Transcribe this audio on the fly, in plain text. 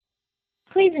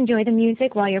Please enjoy the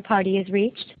music while your party is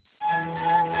reached.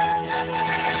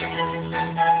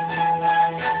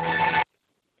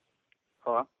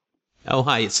 Hello? Oh,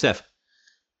 hi, it's Steph.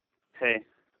 Hey.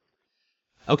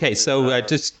 Okay, so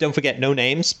just don't forget no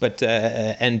names, but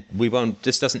and we won't.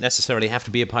 This doesn't necessarily have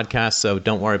to be a podcast, so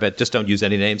don't worry about. Just don't use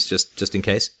any names, just in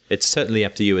case. It's certainly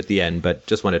up to you at the end, but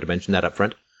just wanted to mention that up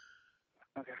front.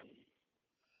 Okay.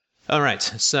 All right,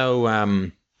 so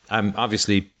I'm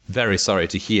obviously very sorry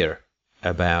to hear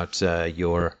about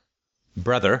your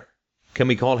brother. Can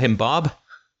we call him Bob?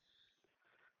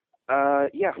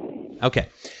 Yeah. Okay.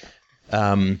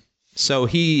 So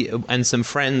he and some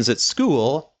friends at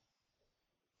school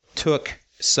took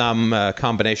some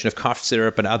combination of cough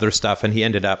syrup and other stuff, and he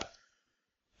ended up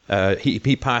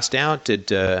he passed out.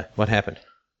 What happened?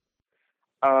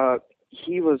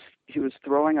 He was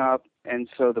throwing up, and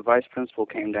so the vice principal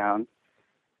came down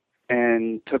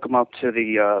and took him up to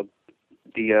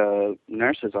the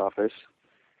nurse's office,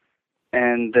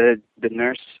 and the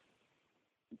nurse,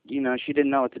 she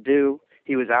didn't know what to do.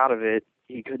 He was out of it.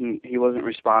 He wasn't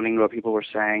responding to what people were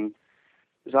saying.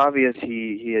 It was obvious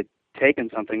he had taken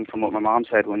something, from what my mom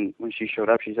said when she showed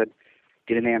up. She said,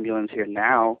 "Get an ambulance here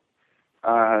now."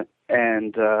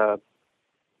 And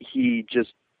he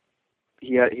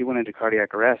went into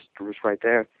cardiac arrest. It was right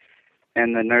there.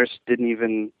 And the nurse didn't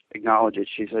even acknowledge it.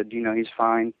 She said, he's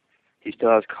fine. He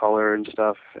still has color and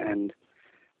stuff. And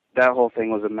that whole thing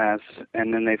was a mess.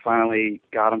 And then they finally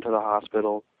got him to the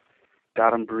hospital,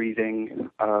 got him breathing,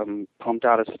 pumped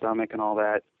out his stomach and all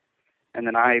that. And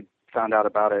then I found out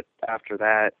about it after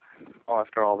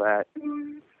all that.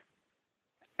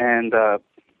 And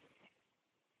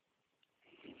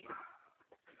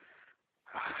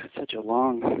it's such a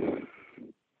long...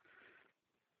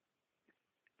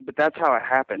 But that's how it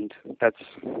happened. That's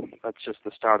just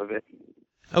the start of it.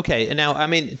 Okay, and now, I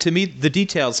mean, to me, the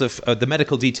details of the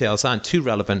medical details aren't too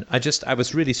relevant. I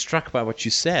was really struck by what you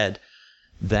said,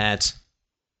 that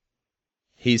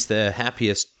he's the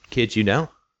happiest kid you know.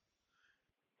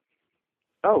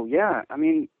 Oh, yeah. I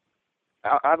mean,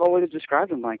 I've always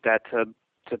described him like that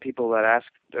to people that ask,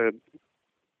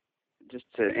 just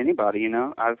to anybody,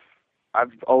 I've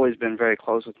always been very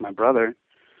close with my brother,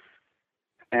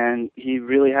 and he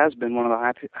really has been one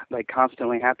of the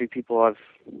constantly happy people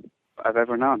I've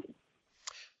ever known.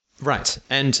 Right,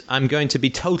 and I'm going to be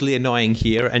totally annoying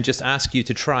here and just ask you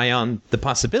to try on the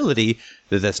possibility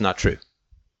that that's not true.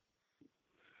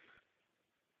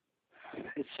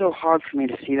 It's so hard for me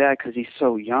to see that because he's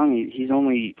so young. He's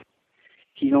only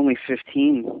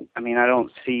 15. I mean, I don't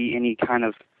see any kind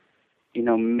of,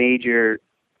 major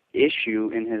issue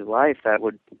in his life that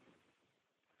would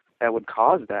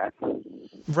cause that.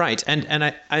 Right,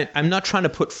 and I'm not trying to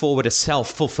put forward a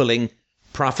self-fulfilling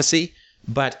prophecy,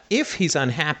 but if he's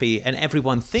unhappy and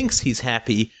everyone thinks he's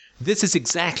happy, this is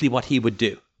exactly what he would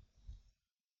do.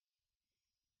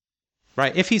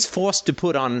 Right, if he's forced to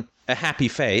put on a happy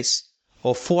face,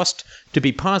 or forced to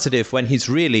be positive when he's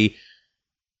really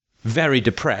very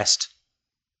depressed,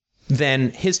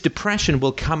 then his depression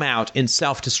will come out in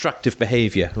self-destructive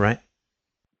behavior, right?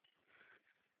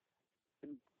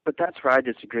 But that's where I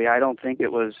disagree. I don't think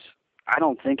it was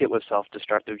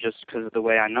self-destructive just because of the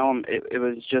way I know him. It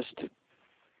was just,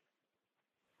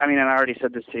 I mean, and I already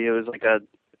said this to you, it was like a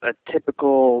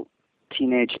typical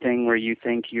teenage thing where you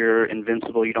think you're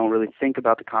invincible. You don't really think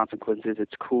about the consequences.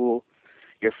 It's cool.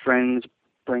 Your friends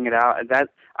bring it out. That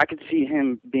I could see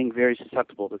him being very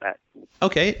susceptible to that.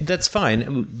 Okay, that's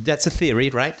fine. That's a theory,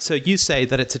 right? So you say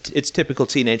that it's typical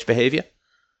teenage behavior?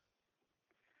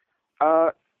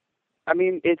 I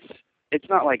mean, it's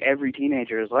not like every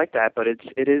teenager is like that, but it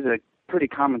is a pretty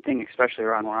common thing, especially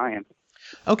around where I am.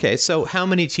 Okay, so how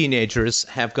many teenagers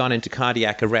have gone into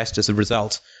cardiac arrest as a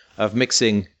result of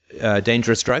mixing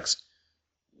dangerous drugs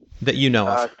that you know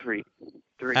of? Three.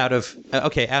 Out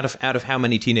of how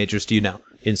many teenagers do you know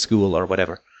in school or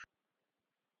whatever?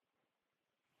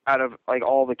 Out of like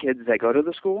all the kids that go to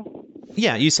the school?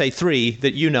 Yeah, you say 3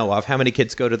 that you know of. How many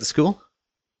kids go to the school?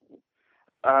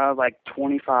 Like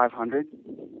 2,500.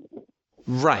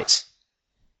 Right.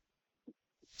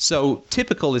 So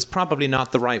typical is probably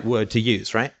not the right word to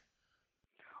use, right?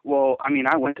 Well, I mean,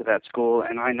 I went to that school,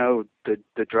 and I know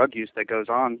the drug use that goes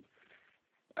on.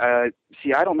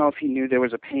 See, I don't know if he knew there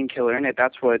was a painkiller in it.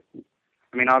 That's what,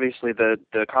 I mean, obviously the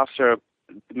cough syrup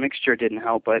mixture didn't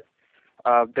help, but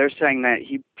they're saying that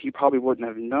he probably wouldn't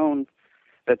have known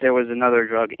that there was another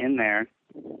drug in there,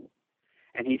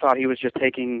 and he thought he was just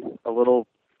taking a little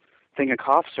thing of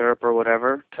cough syrup or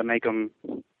whatever to make him.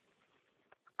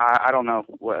 I don't know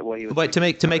what he was. Wait, to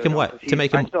make him what? To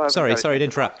make him. Sorry to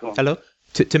interrupt. Hello.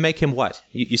 To make him what?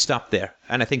 You stopped there,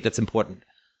 and I think that's important.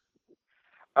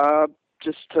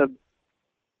 Just to,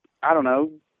 I don't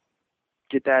know,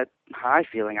 get that high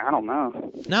feeling. I don't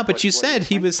know. No, but you said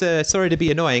he was, sorry to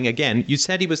be annoying again, you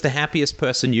said he was the happiest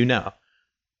person you know.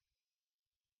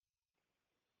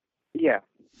 Yeah.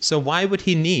 So why would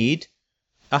he need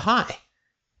a high?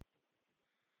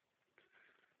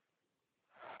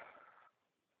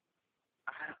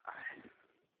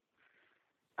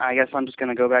 I guess I'm just going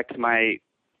to go back to my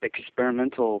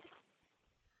experimental.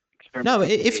 No,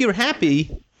 if you're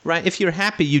happy, right, if you're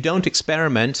happy, you don't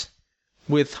experiment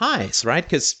with highs, right?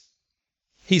 Because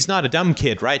he's not a dumb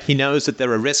kid, right? He knows that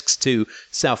there are risks to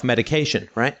self-medication,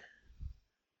 right?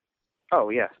 Oh,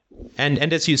 yeah. And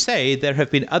as you say, there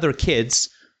have been other kids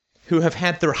who have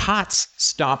had their hearts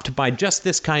stopped by just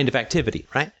this kind of activity,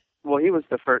 right? Well, he was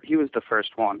the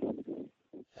first one.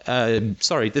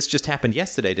 Sorry, this just happened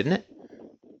yesterday, didn't it?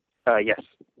 Yes.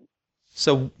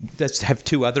 So let's have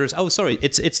two others. Oh, sorry,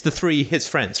 it's the three his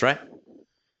friends, right?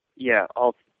 Yeah,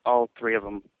 all three of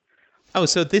them. Oh,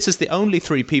 so this is the only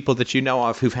three people that you know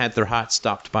of who've had their hearts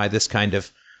stopped by this kind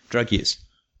of drug use?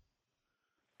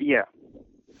 Yeah.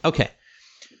 Okay.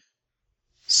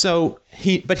 So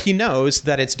he knows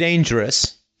that it's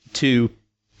dangerous to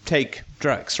take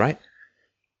drugs, right?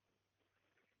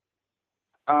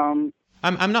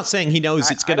 I'm not saying he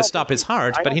knows it's going to stop his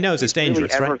heart, but he knows it's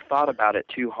dangerous, really right? I never thought about it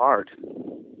too hard.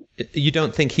 You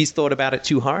don't think he's thought about it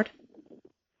too hard?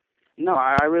 No,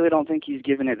 I really don't think he's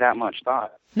given it that much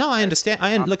thought. No, I understand.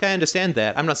 I understand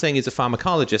that. I'm not saying he's a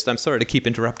pharmacologist. I'm sorry to keep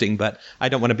interrupting, but I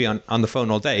don't want to be on the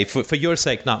phone all day. For your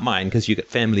sake, not mine, because you got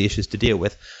family issues to deal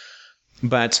with.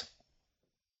 But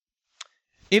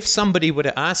if somebody were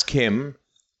to ask him,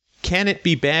 can it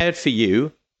be bad for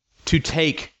you to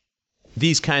take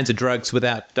these kinds of drugs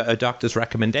without a doctor's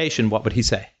recommendation, what would he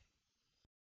say?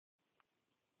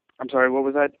 I'm sorry, what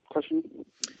was that question?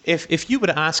 If you were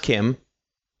to ask him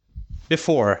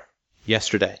before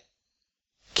yesterday,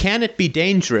 can it be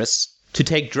dangerous to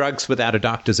take drugs without a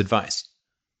doctor's advice?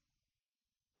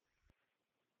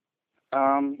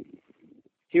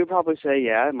 He would probably say,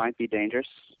 yeah, it might be dangerous.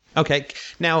 Okay.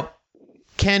 Now,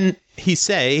 can he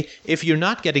say, if you're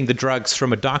not getting the drugs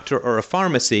from a doctor or a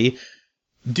pharmacy,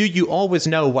 do you always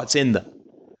know what's in them?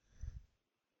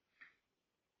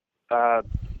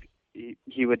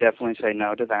 He would definitely say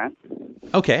no to that.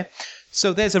 Okay.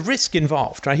 So there's a risk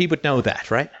involved, right? He would know that,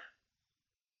 right?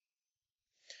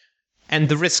 And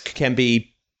the risk can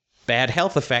be bad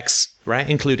health effects, right?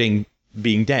 Including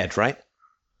being dead, right?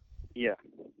 Yeah.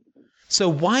 So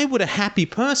why would a happy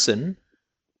person,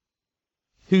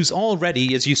 who's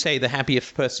already, as you say, the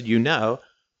happiest person you know,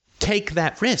 take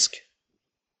that risk?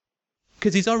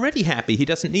 Because he's already happy. He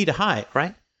doesn't need a high,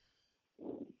 right?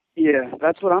 Yeah,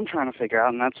 that's what I'm trying to figure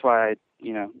out, and that's why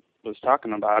I, was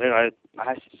talking about it.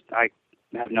 I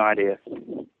have no idea.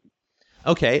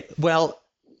 Okay, well,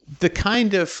 the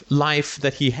kind of life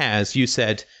that he has, you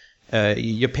said,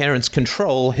 your parents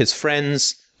control his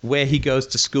friends, where he goes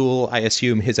to school, I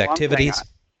assume his activities.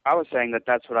 I was saying that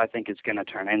that's what I think it's going to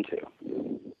turn into.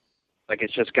 Like,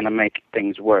 it's just going to make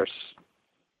things worse.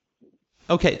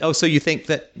 Okay, oh, so you think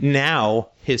that now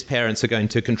his parents are going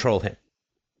to control him?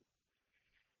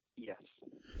 Yes.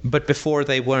 But before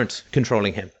they weren't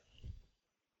controlling him?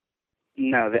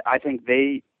 No, I think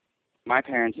my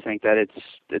parents think that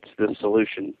it's the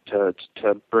solution to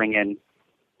bring in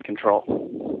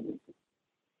control.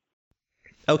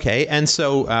 Okay, and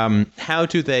so how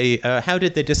did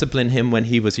they discipline him when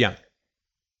he was young?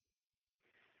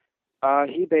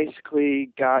 He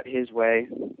basically got his way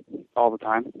all the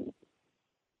time.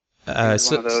 He's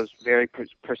one of those very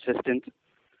persistent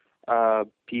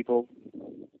people.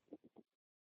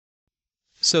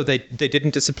 So they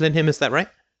didn't discipline him, is that right?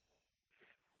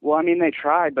 Well, I mean, they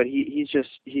tried, but he's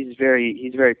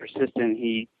very persistent.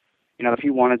 If he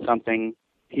wanted something,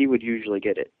 he would usually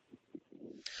get it.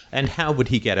 And how would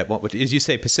he get it? As you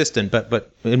say, persistent,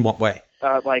 but in what way?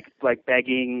 Like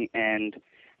begging and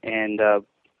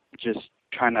just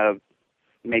trying to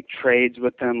make trades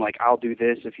with them. Like, I'll do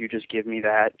this if you just give me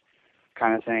that,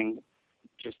 kind of thing.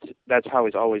 Just that's how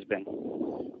he's always been.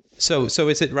 So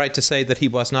is it right to say that he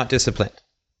was not disciplined?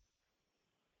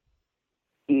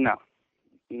 No,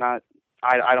 not.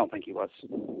 I don't think he was.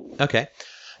 Okay,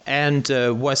 and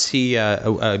was he?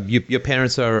 Your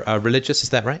parents are religious, is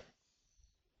that right?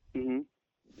 Mm-hmm.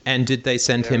 And did they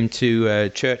send him to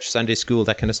church, Sunday school,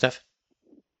 that kind of stuff?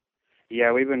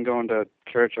 Yeah, we've been going to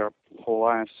church our whole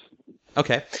lives.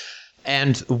 Okay,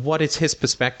 and what is his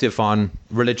perspective on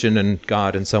religion and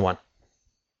God and so on?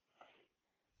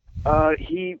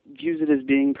 He views it as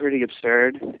being pretty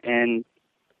absurd and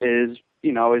is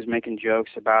always making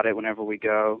jokes about it whenever we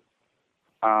go.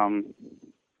 Um,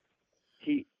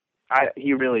 he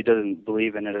really doesn't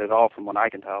believe in it at all, from what I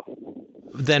can tell.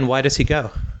 Then why does he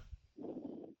go?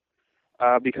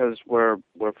 Because we're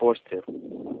forced to.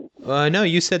 No,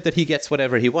 you said that he gets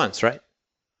whatever he wants, right?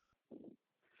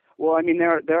 Well, I mean,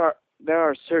 there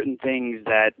are certain things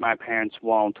that my parents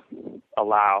won't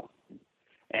allow,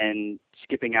 and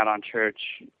skipping out on church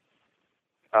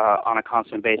on a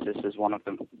constant basis is one of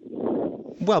them.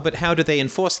 Well, but how do they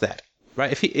enforce that,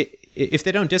 right? If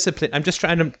they don't discipline, I'm just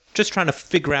trying to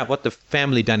figure out what the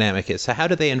family dynamic is. So how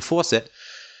do they enforce it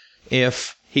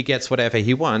if he gets whatever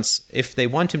he wants? If they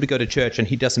want him to go to church and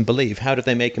he doesn't believe, how do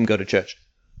they make him go to church?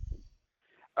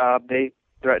 They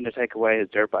threaten to take away his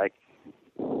dirt bike,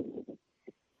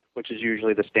 which is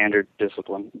usually the standard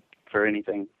discipline for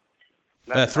anything.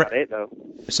 That's about it, though.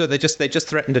 So they just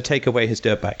threaten to take away his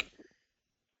dirt bike.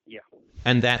 Yeah.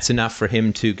 And that's enough for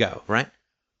him to go, right?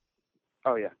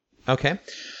 Oh yeah. Okay.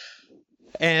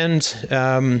 And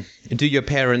do your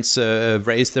parents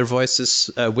raise their voices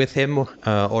with him,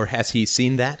 or has he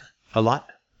seen that a lot?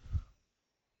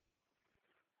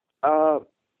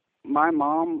 My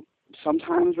mom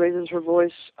sometimes raises her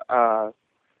voice,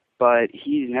 but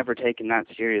he's never taken that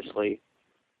seriously.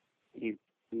 He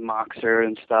mocks her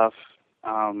and stuff.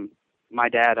 My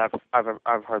dad,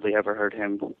 I've hardly ever heard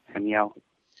him yell.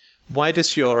 Why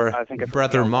does your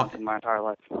brother mock in my entire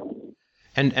life?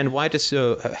 And why does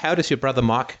how does your brother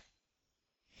mock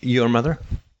your mother?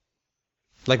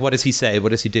 Like, what does he say? What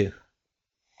does he do?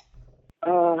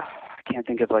 I can't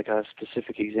think of like a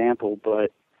specific example,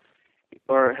 but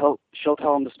she'll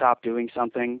tell him to stop doing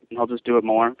something, and he'll just do it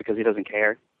more because he doesn't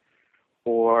care.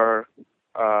 Or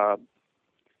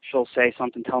she'll say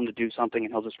something, tell him to do something,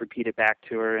 and he'll just repeat it back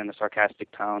to her in a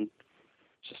sarcastic tone.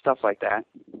 Just stuff like that.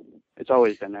 It's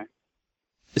always been there.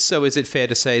 So is it fair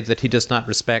to say that he does not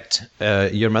respect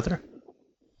your mother?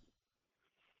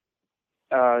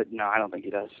 No, I don't think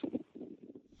he does.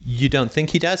 You don't think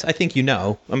he does? I think you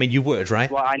know. I mean, you would,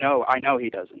 right? Well, I know he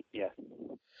doesn't, yeah.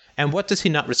 And what does he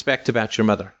not respect about your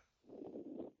mother?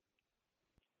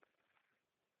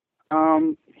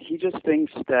 He just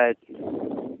thinks that...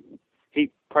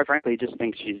 Quite frankly, he just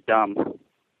thinks she's dumb,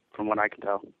 from what I can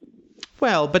tell.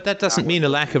 Well, but that doesn't mean a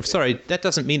lack of... Sorry, that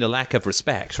doesn't mean a lack of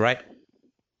respect, right?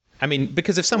 I mean,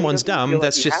 because if someone's dumb,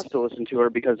 that's just... He has to listen to her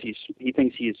because he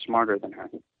thinks he is smarter than her.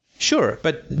 Sure,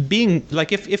 but being...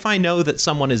 Like, if I know that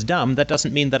someone is dumb, that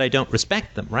doesn't mean that I don't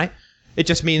respect them, right? It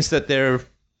just means that they're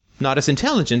not as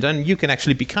intelligent, and you can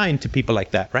actually be kind to people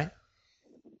like that, right?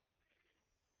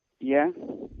 Yeah.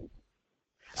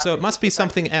 So it must be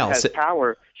something else. She has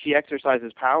power. She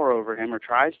exercises power over him, or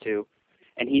tries to,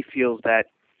 and he feels that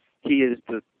he is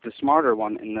the smarter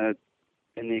one in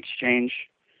the exchange,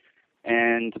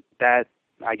 and that,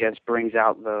 I guess, brings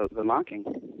out the mocking.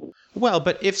 Well,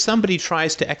 but if somebody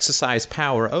tries to exercise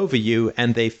power over you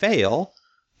and they fail,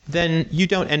 then you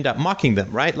don't end up mocking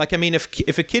them, right? Like, I mean,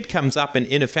 if a kid comes up and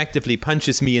ineffectively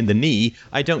punches me in the knee,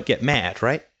 I don't get mad,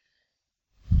 right?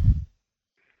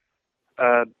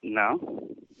 No.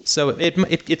 So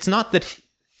it's not that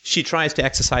she tries to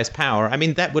exercise power. I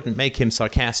mean, that wouldn't make him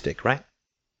sarcastic, right?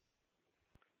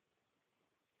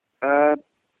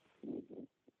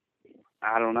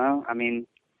 I don't know. I mean,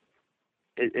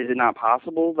 is it not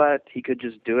possible that he could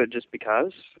just do it just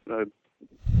because?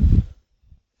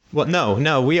 Well,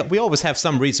 no. We always have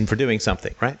some reason for doing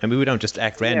something, right? I mean, we don't just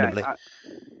act randomly. Yeah,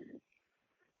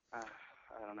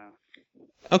 I don't know.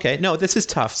 Okay, no, this is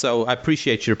tough, so I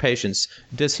appreciate your patience.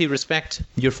 Does he respect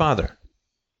your father?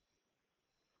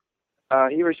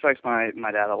 He respects my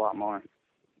dad a lot more.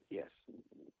 Yes.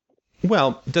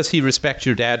 Well, does he respect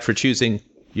your dad for choosing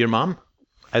your mom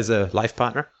as a life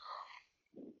partner?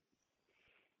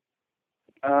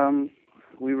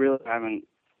 We really haven't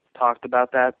talked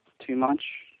about that too much.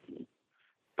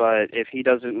 But if he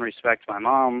doesn't respect my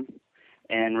mom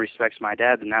and respects my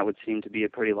dad, then that would seem to be a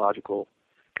pretty logical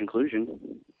conclusion.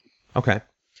 Okay.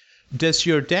 Does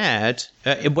your dad,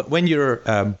 when your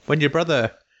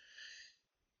brother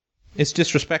is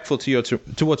disrespectful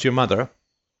towards your mother,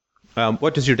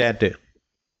 what does your dad do?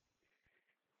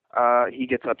 He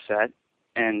gets upset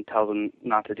and tells him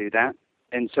not to do that.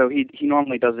 And so he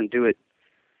normally doesn't do it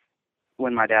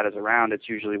when my dad is around. It's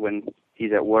usually when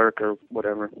he's at work or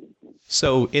whatever.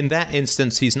 So in that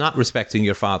instance, he's not respecting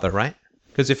your father, right?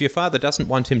 Because if your father doesn't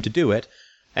want him to do it,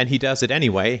 and he does it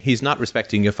anyway, he's not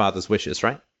respecting your father's wishes,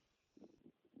 right?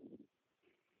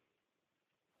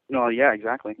 No, yeah,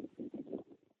 exactly.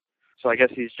 So I guess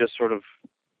he's just sort of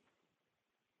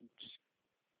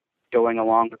going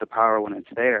along with the power when it's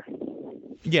there.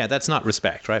 Yeah, that's not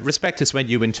respect, right? Respect is when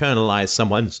you internalize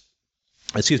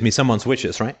someone's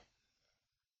wishes, right?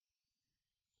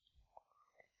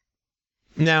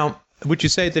 Now, would you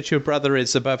say that your brother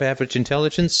is above average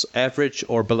intelligence, average,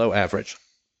 or below average?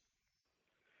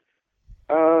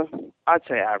 I'd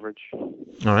say average.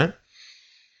 All right.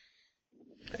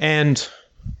 And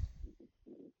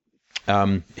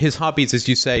his hobbies, as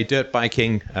you say, dirt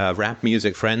biking, rap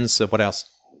music, friends, what else?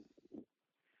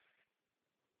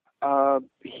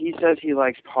 He says he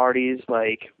likes parties,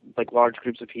 like large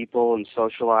groups of people and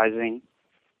socializing.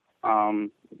 I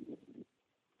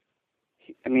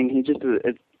mean,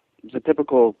 it's a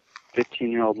typical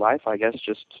 15-year-old life, I guess,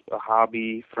 just a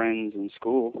hobby, friends, and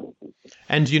school.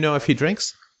 And do you know if he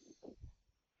drinks?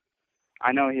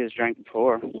 I know he has drank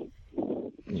before.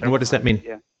 And what does that mean?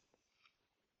 Yeah.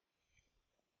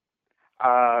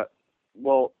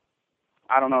 Well,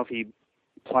 I don't know if he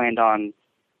planned on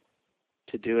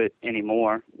to do it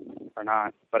anymore or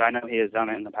not, but I know he has done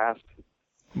it in the past.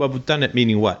 Well, done it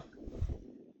meaning what?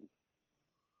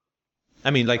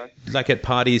 I mean, like at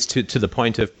parties to the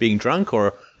point of being drunk,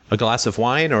 or a glass of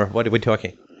wine, or what are we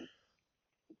talking?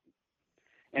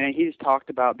 And he's talked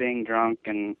about being drunk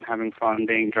and having fun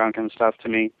being drunk and stuff to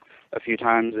me a few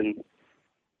times, and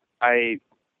I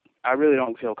really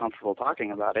don't feel comfortable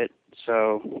talking about it.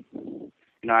 So,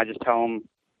 I just tell him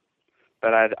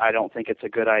that I don't think it's a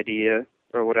good idea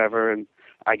or whatever, and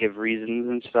I give reasons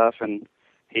and stuff, and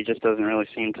he just doesn't really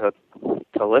seem to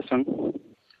listen.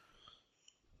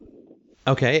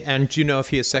 Okay, and do you know if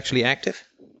he is sexually active?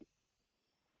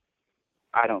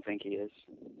 I don't think he is.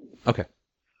 Okay.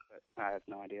 But I have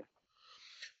no idea.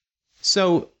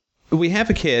 So we have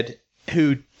a kid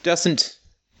who doesn't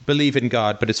believe in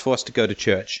God but is forced to go to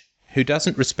church, who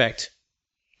doesn't respect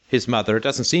his mother,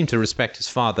 doesn't seem to respect his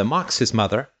father, mocks his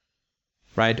mother,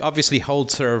 right? Obviously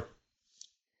holds her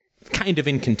kind of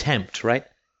in contempt, right?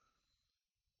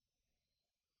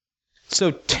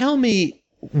 So tell me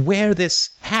where this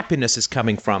happiness is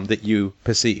coming from that you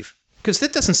perceive. Because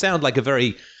that doesn't sound like a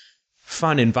very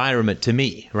fun environment to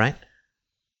me, right?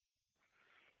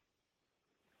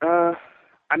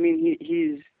 I mean,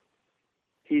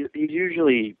 he's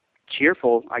usually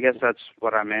cheerful. I guess that's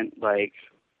what I meant. Like,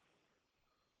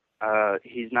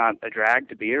 he's not a drag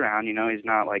to be around. He's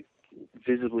not like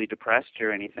visibly depressed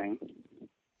or anything.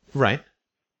 Right.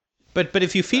 But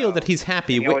if you feel that he's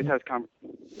happy, he always has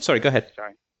sorry, go ahead.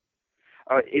 Sorry.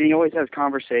 And he always has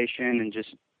conversation and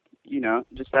just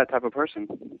that type of person.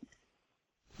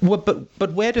 Well,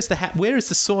 but where is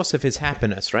the source of his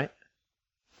happiness, right?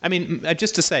 I mean,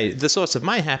 just to say, the source of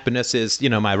my happiness is,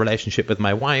 my relationship with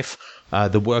my wife,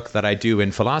 the work that I do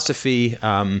in philosophy,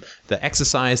 the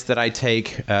exercise that I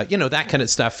take, that kind of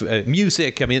stuff,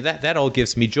 music. I mean, that all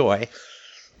gives me joy.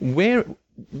 Where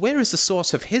is the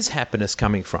source of his happiness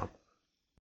coming from?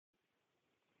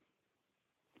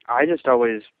 I just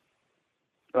always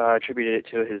attributed it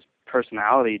to his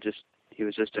personality. He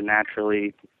was just a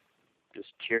naturally just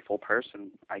cheerful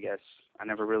person, I guess. I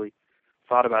never really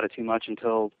thought about it too much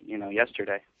until,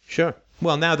 yesterday. Sure.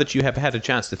 Well, now that you have had a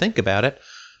chance to think about it,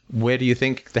 where do you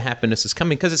think the happiness is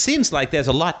coming? Because it seems like there's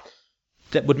a lot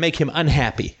that would make him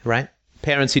unhappy, right?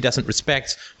 Parents he doesn't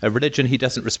respect, a religion he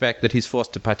doesn't respect that he's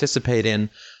forced to participate in.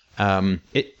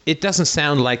 It doesn't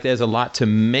sound like there's a lot to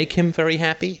make him very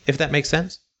happy, if that makes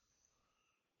sense.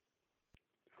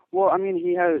 Well, I mean,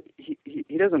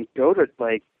 he doesn't go to,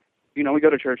 we go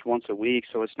to church once a week,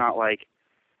 so it's not like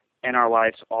in our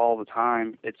lives all the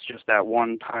time. It's just that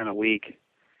one time a week.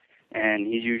 And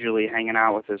he's usually hanging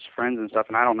out with his friends and stuff,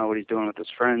 and I don't know what he's doing with his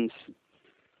friends.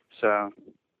 So,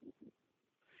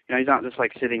 he's not just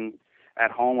like sitting at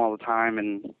home all the time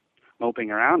and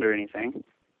moping around or anything.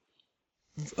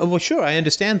 Oh, well, sure, I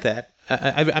understand that.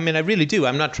 I mean, I really do.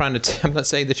 I'm not I'm not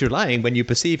saying that you're lying when you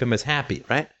perceive him as happy,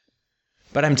 right?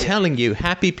 But I'm telling you,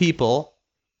 happy people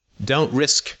don't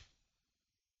risk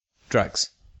drugs.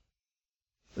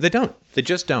 They don't. They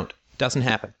just don't. Doesn't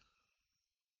happen.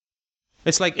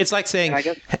 It's like saying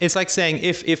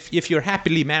if you're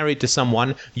happily married to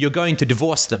someone, you're going to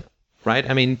divorce them, right?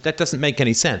 I mean, that doesn't make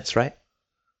any sense, right?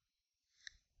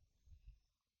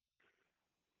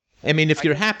 I mean, if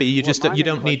you're happy, you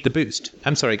don't need the boost.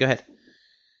 I'm sorry, go ahead.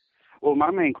 Well,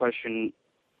 my main question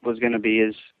was going to be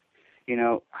is,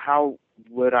 how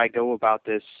would I go about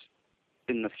this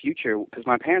in the future? Because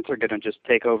my parents are going to just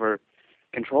take over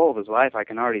control of his life. I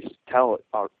can already tell it,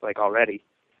 already.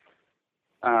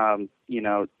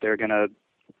 They're going to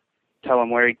tell him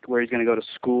where he's going to go to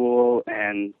school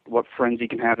and what friends he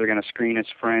can have. They're going to screen his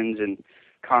friends and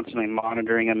constantly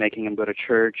monitoring him, making him go to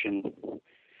church. And,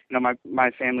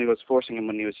 my family was forcing him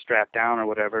when he was strapped down or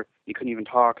whatever. He couldn't even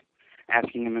talk,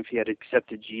 asking him if he had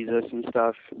accepted Jesus and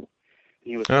stuff.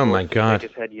 He was Oh my forced to God.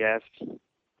 shake his head yes.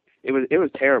 It was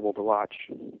terrible to watch.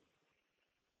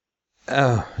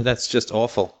 Oh, that's just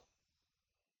awful.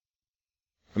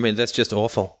 I mean, that's just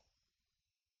awful.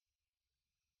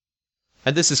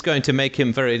 And this is going to make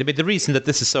him very... I mean, the reason that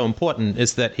this is so important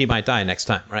is that he might die next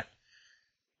time, right?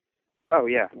 Oh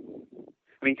yeah.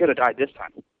 I mean, he could have died this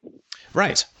time.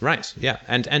 Right, yeah.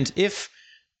 And if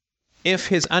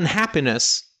his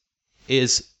unhappiness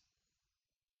is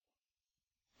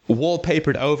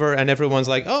wallpapered over and everyone's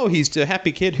like, oh, he's a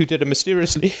happy kid who did a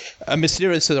mysterious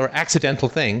or accidental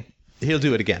thing, he'll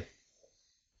do it again.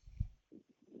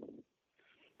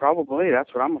 Probably.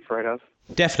 That's what I'm afraid of.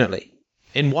 Definitely.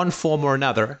 In one form or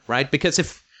another, right? Because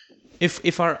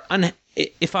if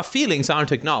our feelings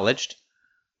aren't acknowledged,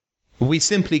 we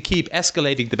simply keep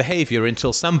escalating the behavior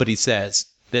until somebody says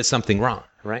there's something wrong,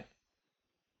 right?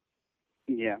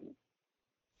 Yeah.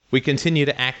 We continue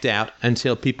to act out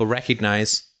until people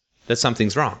recognize that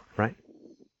something's wrong, right?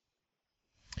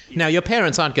 Now, your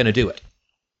parents aren't going to do it.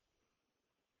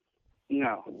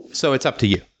 No. So it's up to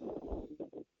you.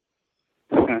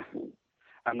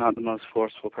 I'm not the most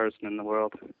forceful person in the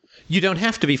world. You don't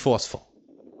have to be forceful.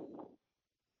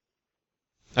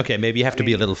 Okay, maybe you have to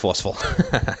be a little forceful.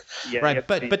 Yeah, right,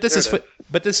 but this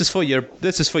is for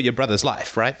your brother's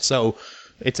life, right? So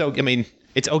it's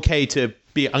okay to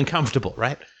be uncomfortable,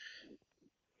 right?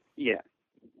 Yeah.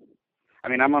 I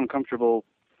mean, I'm uncomfortable.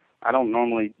 I don't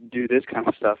normally do this kind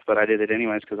of stuff, but I did it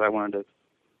anyways because I wanted to,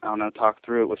 I don't know, talk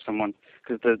through it with someone.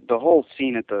 Because the whole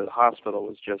scene at the hospital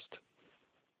was just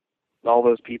all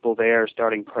those people there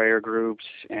starting prayer groups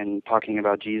and talking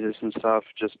about Jesus and stuff.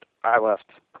 Just, I left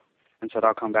and said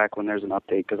I'll come back when there's an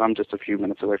update because I'm just a few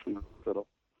minutes away from the hospital.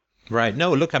 Right.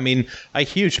 No, look, I mean, I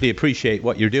hugely appreciate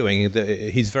what you're doing.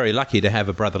 He's very lucky to have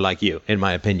a brother like you, in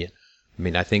my opinion. I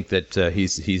mean, I think that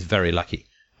he's very lucky.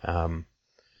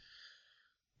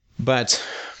 But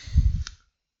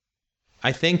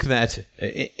I think that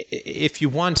if you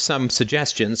want some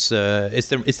suggestions, is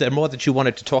there more that you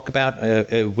wanted to talk about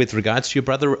with regards to your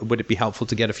brother? Would it be helpful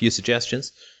to get a few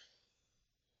suggestions?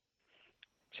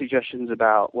 Suggestions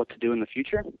about what to do in the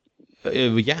future?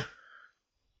 Yeah.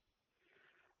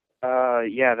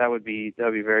 Yeah, that would be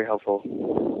very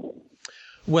helpful.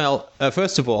 Well,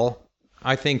 first of all,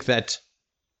 I think that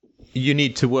you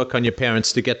need to work on your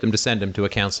parents to get them to send him to a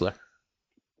counselor.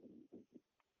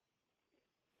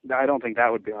 I don't think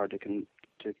that would be hard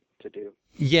to do.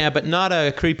 Yeah, but not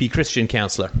a creepy Christian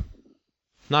counselor.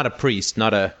 Not a priest,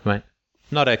 not a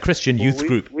Christian youth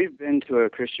group. We've been to a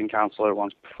Christian counselor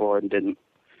once before and didn't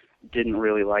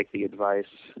really like the advice.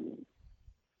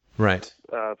 Right.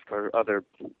 For other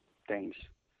things.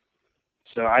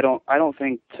 So I don't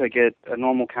think to get a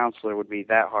normal counselor would be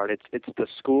that hard. It's the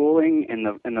schooling and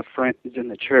the friends in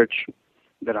the church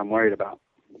that I'm worried about.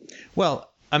 Well,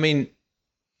 I mean,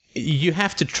 you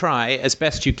have to try as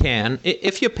best you can.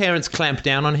 If your parents clamp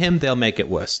down on him, they'll make it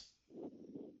worse.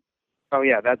 Oh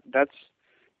yeah, that's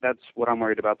what I'm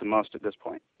worried about the most at this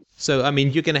point. So, I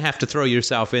mean, you're going to have to throw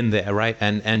yourself in there, right?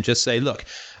 And just say, look,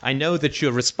 I know that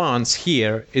your response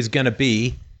here is going to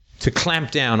be to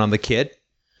clamp down on the kid,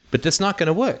 but that's not going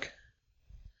to work.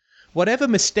 Whatever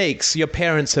mistakes your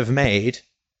parents have made,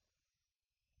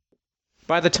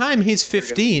 by the time he's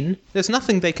 15, there's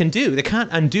nothing they can do. They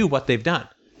can't undo what they've done.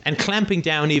 And clamping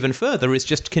down even further is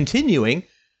just continuing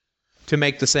to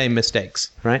make the same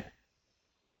mistakes, right?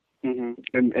 Mm-hmm.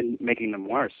 And making them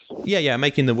worse. Yeah,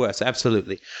 making them worse,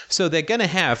 absolutely. So they're going to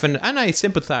have, and I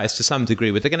sympathize to some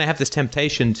degree with, they're going to have this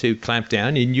temptation to clamp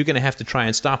down, and you're going to have to try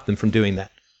and stop them from doing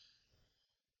that.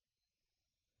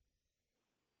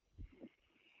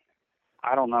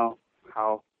 I don't know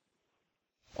how.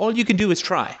 All you can do is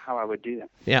try. How I would do that.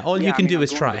 Yeah, you can do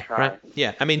is try, right?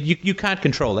 Yeah, I mean, you can't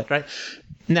control it, right?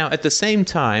 Now, at the same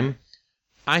time,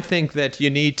 I think that you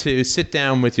need to sit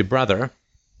down with your brother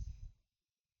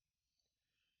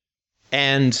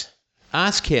and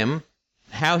ask him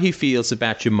how he feels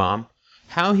about your mom,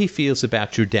 how he feels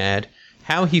about your dad,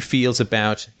 how he feels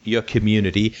about your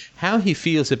community, how he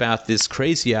feels about this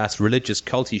crazy-ass religious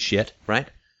culty shit, right?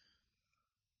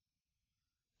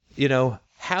 You know,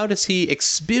 how does he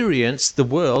experience the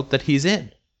world that he's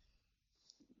in?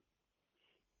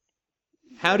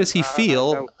 How does he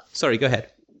feel? Sorry, go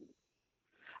ahead.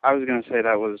 I was going to say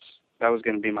that was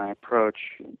going to be my approach.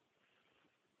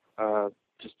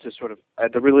 Just to sort of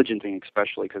the religion thing,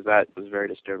 especially because that was very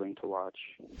disturbing to watch.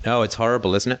 Oh, it's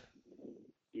horrible, isn't it?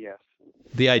 Yes.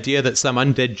 The idea that some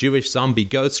undead Jewish zombie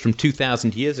ghost from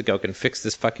 2,000 years ago can fix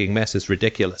this fucking mess is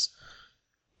ridiculous.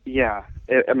 Yeah,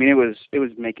 it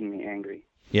was making me angry.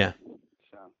 Yeah.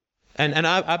 So. And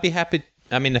I'd be happy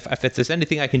I mean, if there's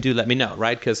anything I can do, let me know,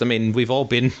 right? Because, I mean, we've all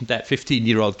been that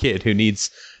 15-year-old kid who needs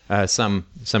some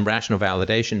rational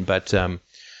validation. But,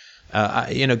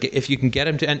 if you can get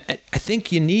him to... And I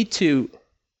think you need to...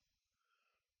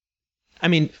 I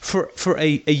mean, for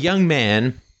a young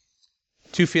man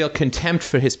to feel contempt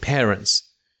for his parents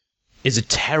is a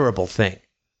terrible thing.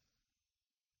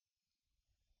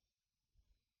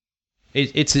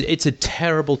 It's a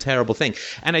terrible, terrible thing.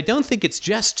 And I don't think it's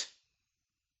just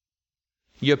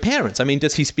your parents. I mean,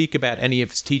 does he speak about any of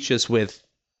his teachers with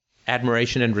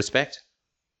admiration and respect?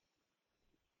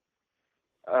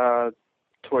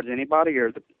 Towards anybody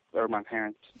or my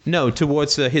parents? No,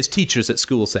 towards his teachers at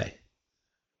school, say.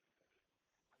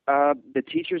 The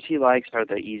teachers he likes are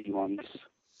the easy ones.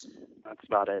 That's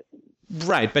about it.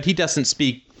 Right, but he doesn't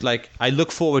speak like, I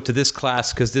look forward to this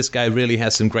class because this guy really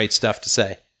has some great stuff to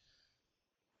say.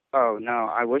 Oh, no,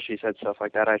 I wish he said stuff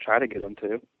like that. I try to get him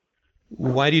to.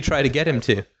 Why do you try to get him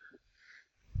to?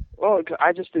 Well,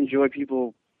 I just enjoy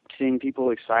seeing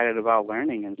people excited about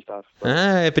learning and stuff.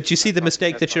 But you see the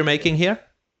mistake that you're making here?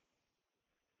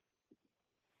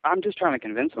 I'm just trying to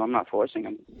convince him. I'm not forcing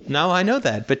him. No, I know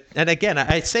that. And again,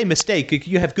 I say mistake.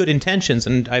 You have good intentions,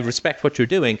 and I respect what you're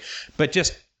doing. But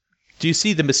just, do you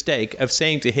see the mistake of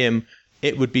saying to him,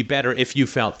 it would be better if you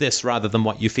felt this rather than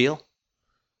what you feel?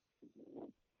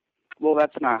 Well,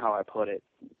 that's not how I put it.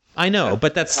 I know,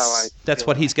 but that's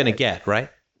what he's going to get, right?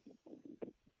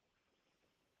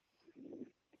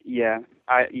 Yeah,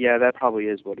 that probably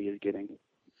is what he is getting.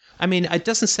 I mean, it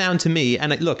doesn't sound to me,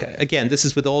 and look, again, this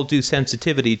is with all due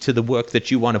sensitivity to the work that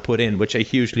you want to put in, which I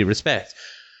hugely respect,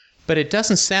 but it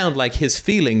doesn't sound like his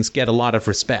feelings get a lot of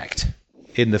respect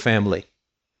in the family.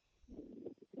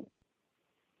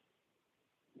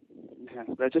 Yeah,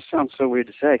 that just sounds so weird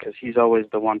to say, because he's always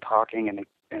the one talking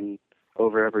and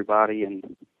over everybody,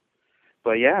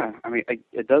 but yeah, I mean,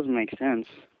 it does make sense.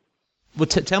 Well,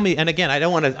 tell me, and again, I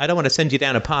don't want to send you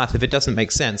down a path if it doesn't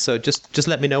make sense. So just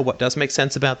let me know what does make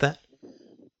sense about that.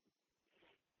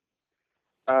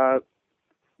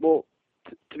 Well,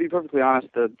 to be perfectly honest,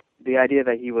 the idea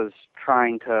that he was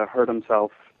trying to hurt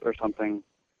himself or something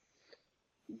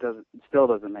still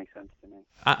doesn't make sense to me.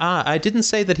 I didn't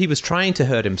say that he was trying to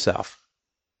hurt himself.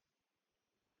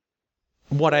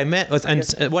 What I meant was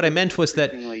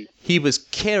that he was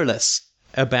careless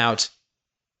about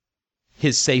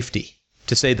his safety,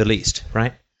 to say the least,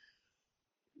 right?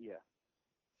 Yeah.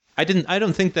 I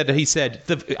don't think that he said,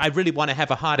 I really want to have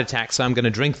a heart attack, so I'm going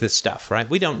to drink this stuff, right?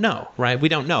 We don't know, right? We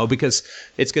don't know because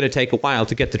it's going to take a while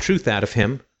to get the truth out of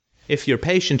him if you're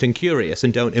patient and curious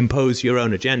and don't impose your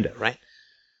own agenda, right?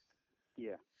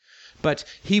 Yeah. But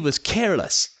he was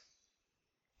careless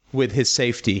with his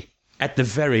safety at the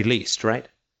very least, right?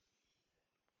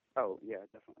 Oh, yeah,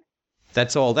 definitely.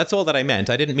 That's all that I meant.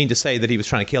 I didn't mean to say that he was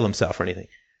trying to kill himself or anything.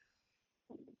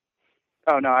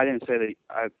 Oh, no, I didn't say that.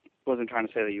 I wasn't trying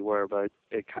to say that you were, but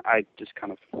I just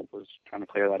kind of was trying to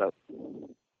clear that up.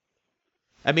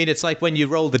 I mean, it's like when you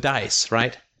roll the dice,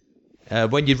 right?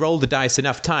 When you roll the dice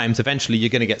enough times, eventually you're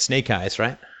going to get snake eyes,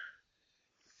 right?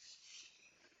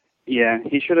 Yeah,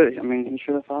 he should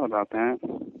have thought about that.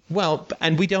 Well,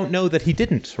 and we don't know that he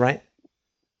didn't, right?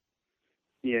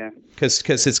 Yeah. Because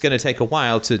it's going to take a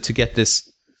while to get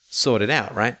this sorted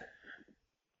out, right?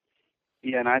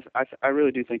 Yeah, and I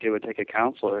really do think it would take a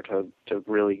counselor to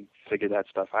really figure that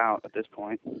stuff out at this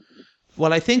point.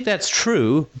 Well, I think that's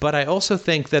true, but I also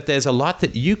think that there's a lot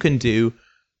that you can do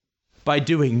by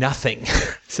doing nothing,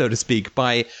 so to speak,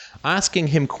 by asking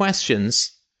him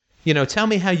questions. You know, tell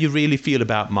me how you really feel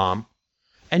about Mom,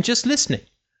 and just listening.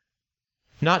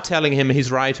 Not telling him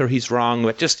he's right or he's wrong,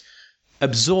 but just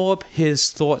absorb his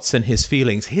thoughts and his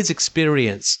feelings, his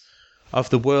experience of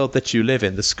the world that you live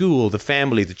in, the school, the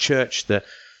family, the church, the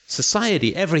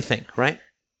society, everything, right?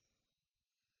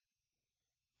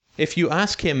 If you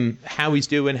ask him how he's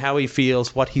doing, how he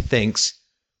feels, what he thinks,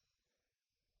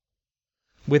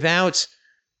 without,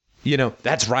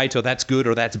 that's right or that's good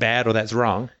or that's bad or that's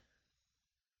wrong,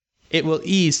 it will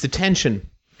ease the tension,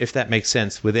 if that makes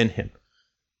sense, within him.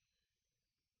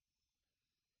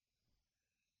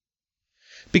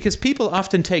 Because people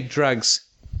often take drugs.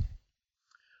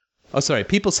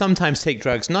 People sometimes take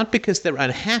drugs not because they're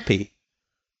unhappy,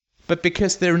 but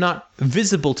because they're not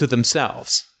visible to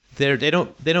themselves. They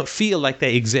don't feel like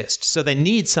they exist, so they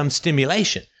need some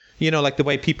stimulation. Like the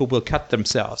way people will cut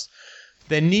themselves.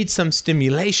 They need some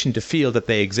stimulation to feel that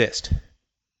they exist.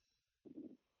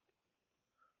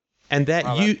 And that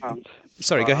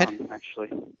Sorry, go ahead. Actually,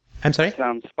 I'm sorry. That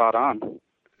sounds spot on.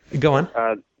 Go on.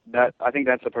 I think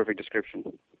that's a perfect description.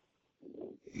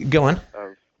 Go on.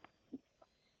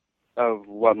 Of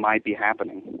what might be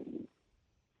happening.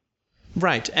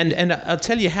 Right, and I'll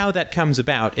tell you how that comes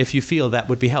about if you feel that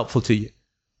would be helpful to you.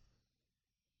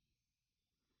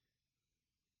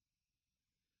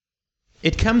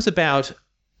 It comes about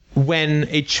when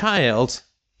a child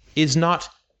is not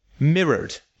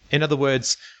mirrored. In other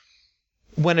words,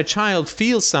 when a child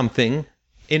feels something,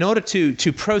 in order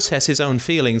to process his own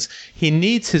feelings, he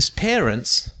needs his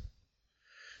parents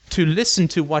to listen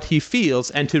to what he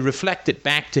feels and to reflect it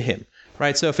back to him.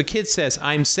 Right? So if a kid says,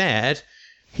 "I'm sad,"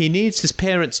 he needs his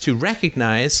parents to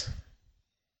recognize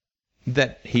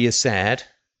that he is sad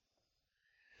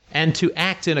and to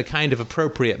act in a kind of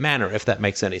appropriate manner, if that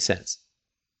makes any sense.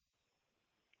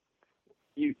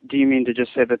 Do you mean to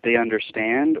just say that they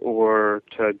understand, or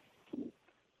to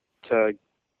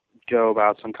go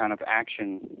about some kind of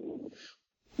action?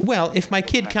 Well, if my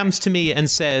kid comes to me and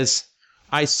says,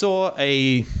 "I saw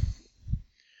a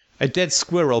dead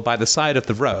squirrel by the side of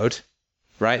the road,"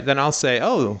 right, then I'll say,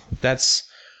 "Oh, that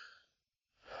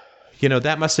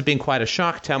must have been quite a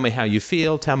shock. Tell me how you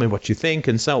feel. Tell me what you think,"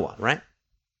 and so on, right?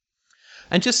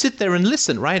 And just sit there and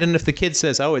listen, right? And if the kid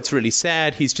says, "Oh, it's really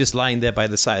sad, he's just lying there by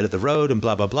the side of the road," and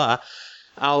blah, blah, blah,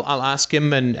 I'll ask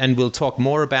him and we'll talk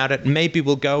more about it. Maybe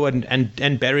we'll go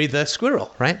and bury the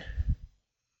squirrel, right?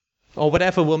 Or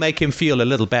whatever will make him feel a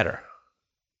little better.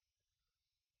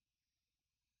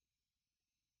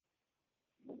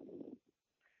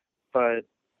 But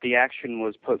the action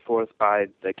was put forth by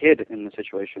the kid in the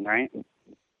situation, right?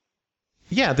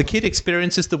 Yeah, the kid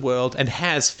experiences the world and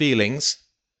has feelings.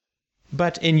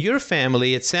 But in your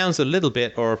family, it sounds a little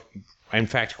bit, or in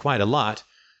fact quite a lot,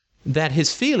 that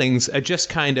his feelings are just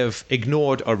kind of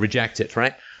ignored or rejected,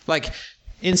 right? Like,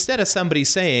 instead of somebody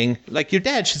saying, like, your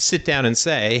dad should sit down and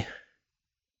say,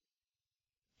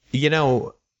 I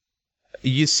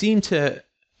seem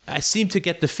to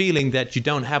get the feeling that you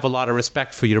don't have a lot of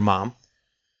respect for your mom.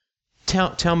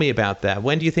 Tell me about that.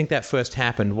 When do you think that first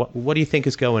happened? What do you think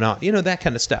is going on? That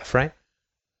kind of stuff, right?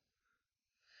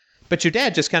 But your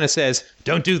dad just kind of says,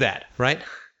 "Don't do that," right?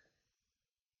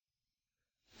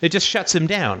 It just shuts him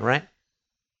down, right?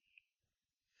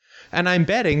 And I'm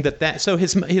betting so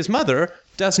his mother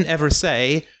doesn't ever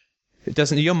say,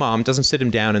 your mom doesn't sit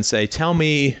him down and say, "Tell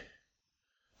me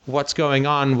what's going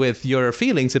on with your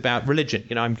feelings about religion.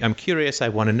 I'm curious, I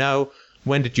want to know,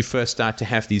 when did you first start to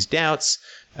have these doubts?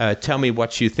 Tell me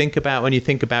what you think about when you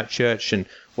think about church, and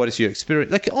what is your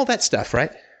experience?" Like all that stuff,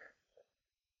 right?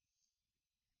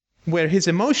 Where his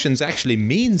emotions actually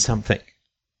mean something.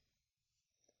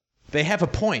 They have a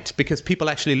point because people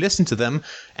actually listen to them,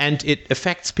 and it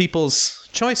affects people's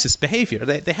choices, behavior.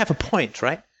 They have a point,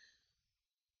 right?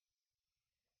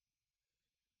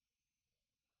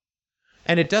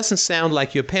 And it doesn't sound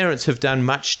like your parents have done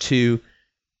much to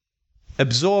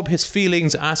absorb his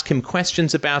feelings, ask him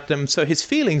questions about them, so his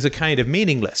feelings are kind of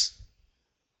meaningless.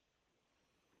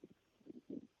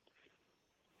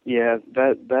 Yeah,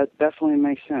 that definitely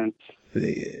makes sense.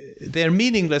 They're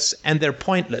meaningless and they're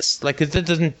pointless. Like, it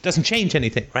doesn't change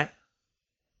anything, right?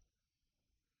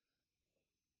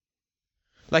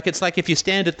 Like, it's like if you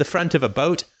stand at the front of a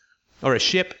boat or a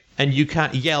ship and you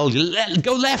can't yell,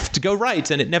 "Go left, go right,"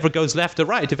 and it never goes left or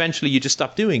right. Eventually you just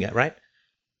stop doing it, right?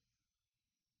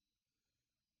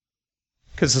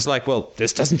 Because it's like, well,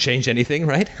 this doesn't change anything,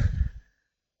 right?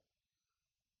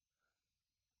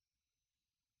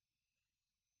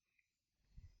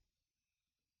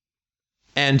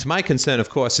 And my concern, of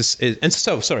course,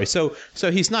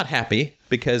 so he's not happy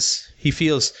because he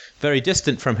feels very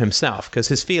distant from himself because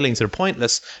his feelings are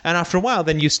pointless. And after a while,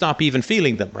 then you stop even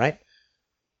feeling them, right?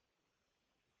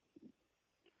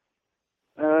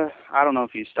 I don't know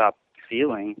if you stop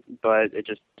feeling, but it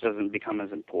just doesn't become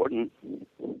as important.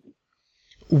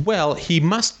 Well, he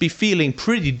must be feeling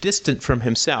pretty distant from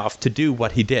himself to do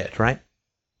what he did, right?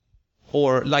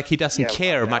 Or like he doesn't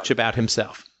care much about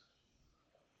himself.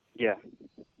 Yeah.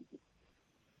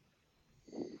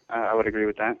 I would agree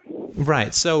with that.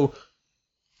 Right. So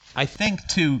I think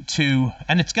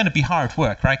and it's going to be hard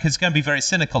work, right? Because it's going to be very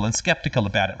cynical and skeptical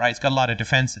about it, right? He's got a lot of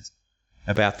defenses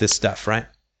about this stuff, right?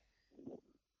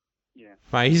 Yeah.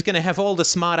 Right. He's going to have all the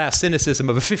smart-ass cynicism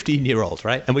of a 15-year-old,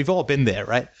 right? And we've all been there,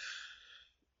 right?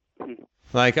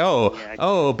 Like,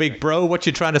 big bro, what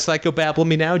you trying to psychobabble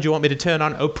me now? Do you want me to turn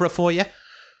on Oprah for you?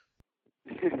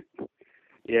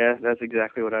 Yeah, that's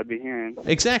exactly what I'd be hearing.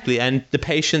 Exactly, and the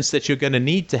patience that you're going to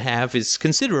need to have is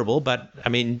considerable, but, I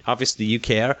mean, obviously you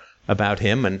care about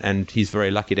him, and he's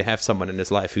very lucky to have someone in his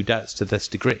life who does, to this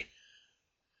degree.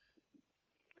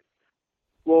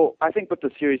 Well, I think with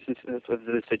the seriousness of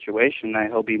the situation, that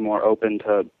he'll be more open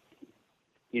to,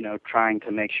 trying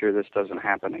to make sure this doesn't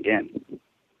happen again.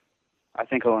 I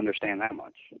think he'll understand that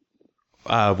much.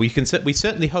 We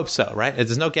certainly hope so, right?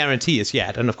 There's no guarantee as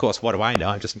yet, and of course, what do I know?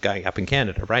 I'm just going up in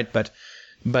Canada, right? But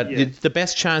Yeah. the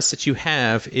best chance that you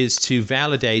have is to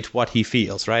validate what he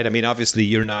feels, right? I mean, obviously,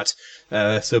 you're not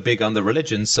so big on the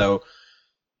religion, so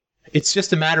it's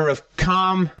just a matter of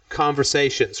calm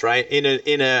conversations, right?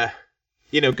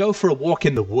 Go for a walk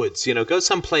in the woods, go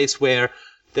someplace where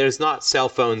there's not cell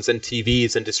phones and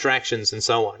TVs and distractions and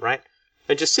so on, right?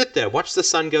 And just sit there, watch the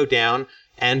sun go down,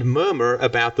 and murmur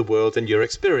about the world and your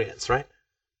experience, right?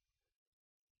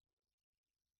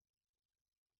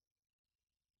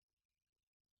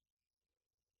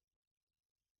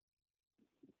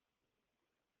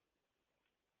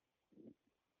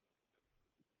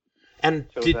 And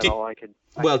So is that all I could?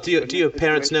 do your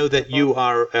parents know that you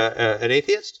are an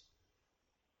atheist?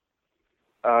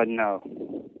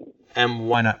 No. And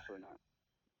why not? Absolutely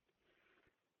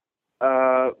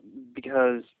not.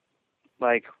 Because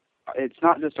like it's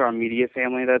not just our immediate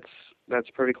family that's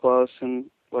pretty close and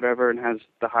whatever and has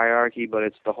the hierarchy, but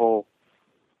it's the whole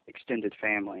extended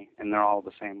family, and they're all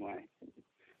the same way.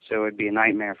 So it'd be a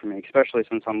nightmare for me, especially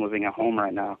since I'm living at home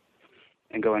right now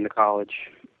and going to college.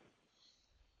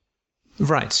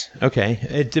 Right.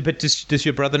 Okay. But does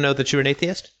your brother know that you're an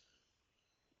atheist?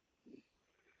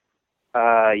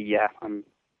 Yeah,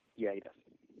 he does.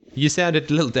 You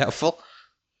sounded a little doubtful.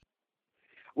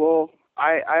 Well,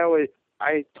 I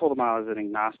told him I was an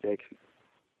agnostic.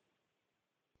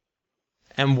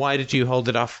 And why did you hold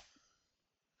it off?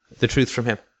 The truth from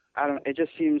him? It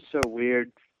just seems so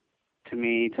weird to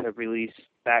me to release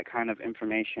that kind of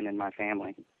information in my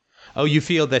family. Oh, you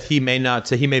feel that he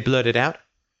may blurt it out?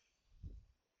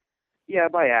 Yeah,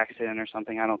 by accident or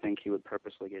something. I don't think he would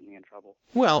purposely get me in trouble.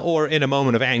 Well, or in a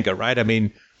moment of anger, right? I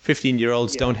mean,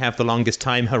 15-year-olds Yeah. don't have the longest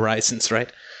time horizons, right?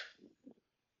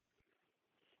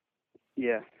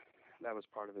 Yeah, that was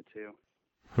part of it too.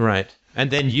 Right.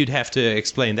 And then you'd have to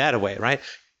explain that away, right?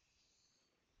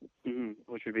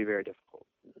 Which would be very difficult.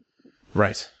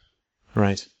 Right.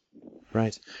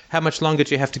 How much longer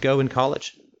do you have to go in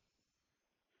college?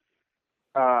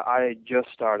 I just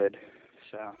started,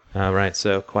 so Right,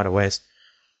 so quite a ways.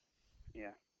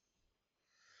 yeah.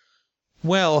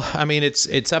 Well, I mean,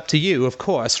 it's up to you, of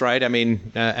course, right? I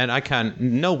mean, and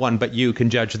no one but you can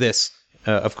judge this,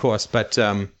 of course, but,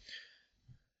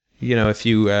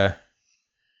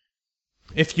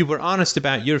 if you were honest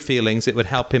about your feelings, it would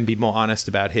help him be more honest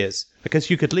about his, because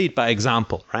you could lead by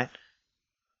example, right?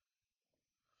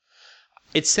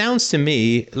 It sounds to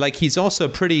me like he's also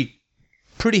pretty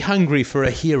hungry for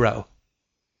a hero.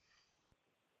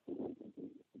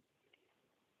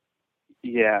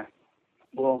 Yeah.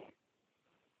 Well,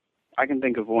 I can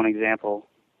think of one example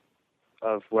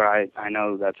of where I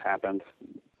know that's happened.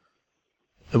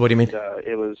 What do you mean?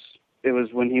 It was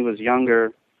when he was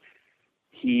younger.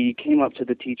 He came up to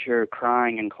the teacher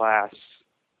crying in class,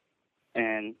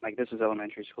 and like this is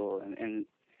elementary school, and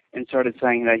started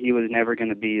saying that he was never going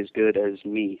to be as good as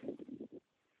me,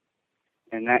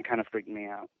 and that kind of freaked me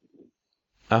out.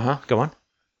 Go on.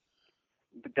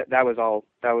 But that was all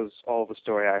the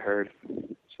story I heard.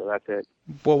 So that's it.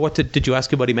 Well, did you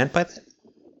ask him what he meant by that?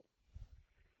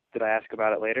 Did I ask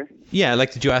about it later? Yeah,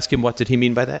 like, did you ask him what did he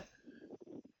mean by that?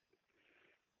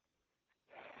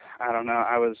 I don't know.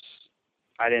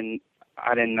 I didn't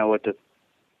know what to.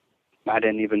 I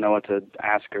didn't even know what to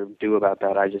ask or do about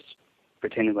that. I just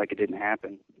pretended like it didn't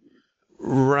happen.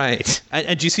 Right.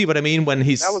 And do you see what I mean when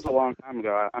he's... That was a long time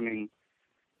ago. I mean,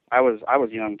 I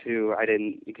was young too. I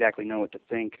didn't exactly know what to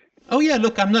think. Oh yeah,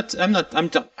 look,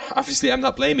 obviously I'm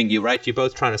not blaming you, right? You're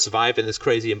both trying to survive in this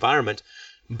crazy environment,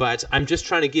 but I'm just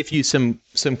trying to give you some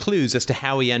clues as to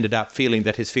how he ended up feeling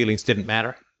that his feelings didn't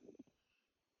matter.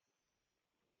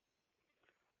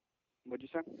 What'd you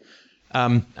say?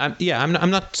 I'm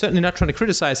certainly not trying to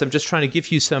criticize. I'm just trying to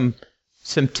give you some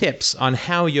tips on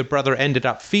how your brother ended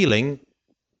up feeling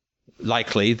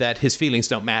likely that his feelings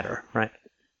don't matter, right?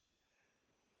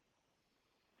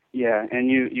 Yeah, and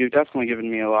you've definitely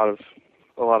given me a lot of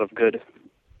good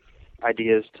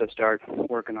ideas to start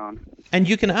working on. And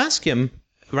you can ask him,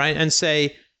 right, and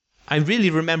say, I really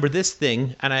remember this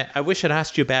thing, and I wish I'd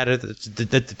asked you about it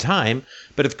at the time,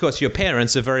 but of course your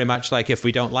parents are very much like, if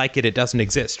we don't like it, it doesn't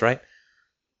exist, right?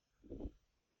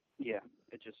 Yeah,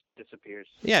 it just disappears.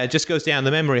 Yeah, it just goes down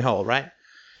the memory hole, right?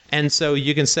 And so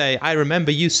you can say, I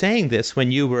remember you saying this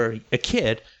when you were a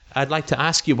kid. I'd like to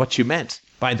ask you what you meant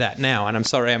by that now, and I'm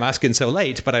sorry I'm asking so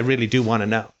late, but I really do want to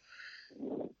know.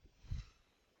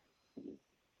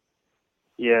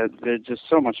 Yeah, there's just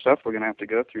so much stuff we're going to have to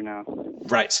go through now.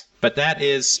 Right, but that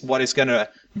is what is going to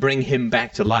bring him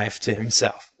back to life to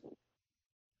himself.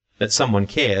 That someone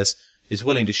cares, is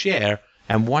willing to share,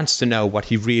 and wants to know what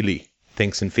he really thinks.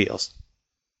 thinks and feels.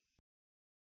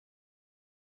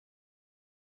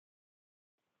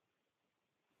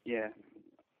 Yeah.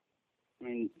 I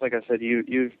mean, like I said,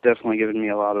 you've definitely given me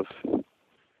a lot of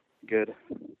good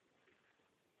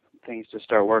things to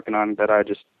start working on that I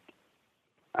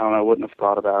don't know, wouldn't have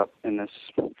thought about in this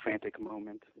frantic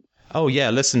moment. Oh yeah,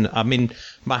 listen, I mean,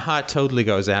 my heart totally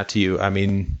goes out to you. I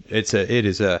mean, it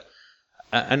is an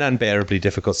unbearably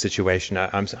difficult situation.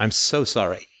 I'm so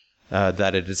sorry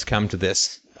that it has come to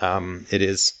this. It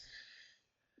is,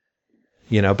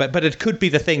 but it could be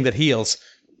the thing that heals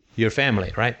your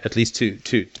family, right? At least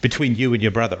to between you and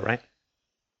your brother, right?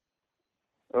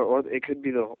 Or it could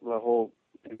be the whole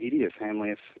immediate family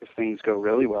if things go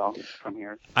really well from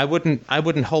here. I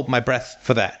wouldn't hold my breath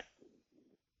for that.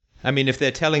 I mean, if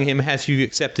they're telling him, has you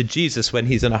accepted Jesus when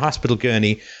he's in a hospital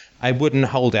gurney, I wouldn't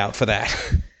hold out for that.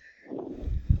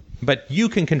 But you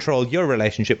can control your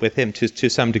relationship with him to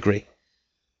some degree.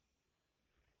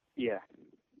 Yeah.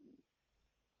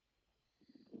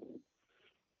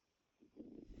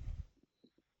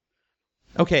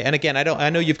 Okay, and again, I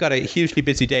know you've got a hugely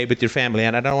busy day with your family,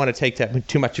 and I don't want to take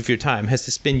too much of your time. Has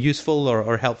this been useful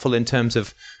or helpful in terms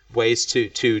of ways to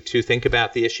think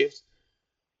about the issues?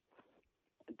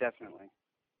 Definitely.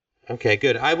 Okay,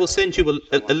 good. I will send you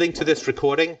a link to this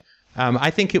recording.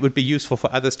 I think it would be useful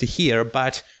for others to hear,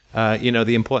 but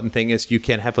the important thing is you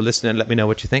can have a listen and let me know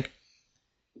what you think.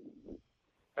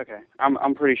 Okay,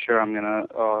 I'm pretty sure I'm gonna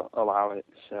allow it.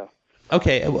 So.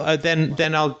 Okay,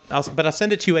 then I'll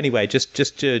send it to you anyway,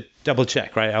 just to double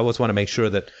check, right? I always want to make sure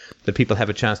that the people have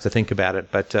a chance to think about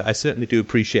it, but I certainly do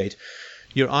appreciate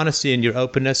your honesty and your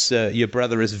openness. Your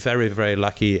brother is very, very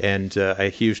lucky, and I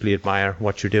hugely admire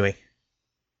what you're doing.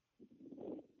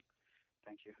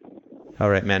 Thank you. All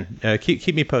right, man.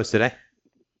 Keep me posted, eh?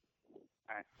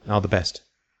 All right. All the best.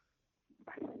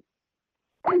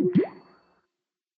 Bye.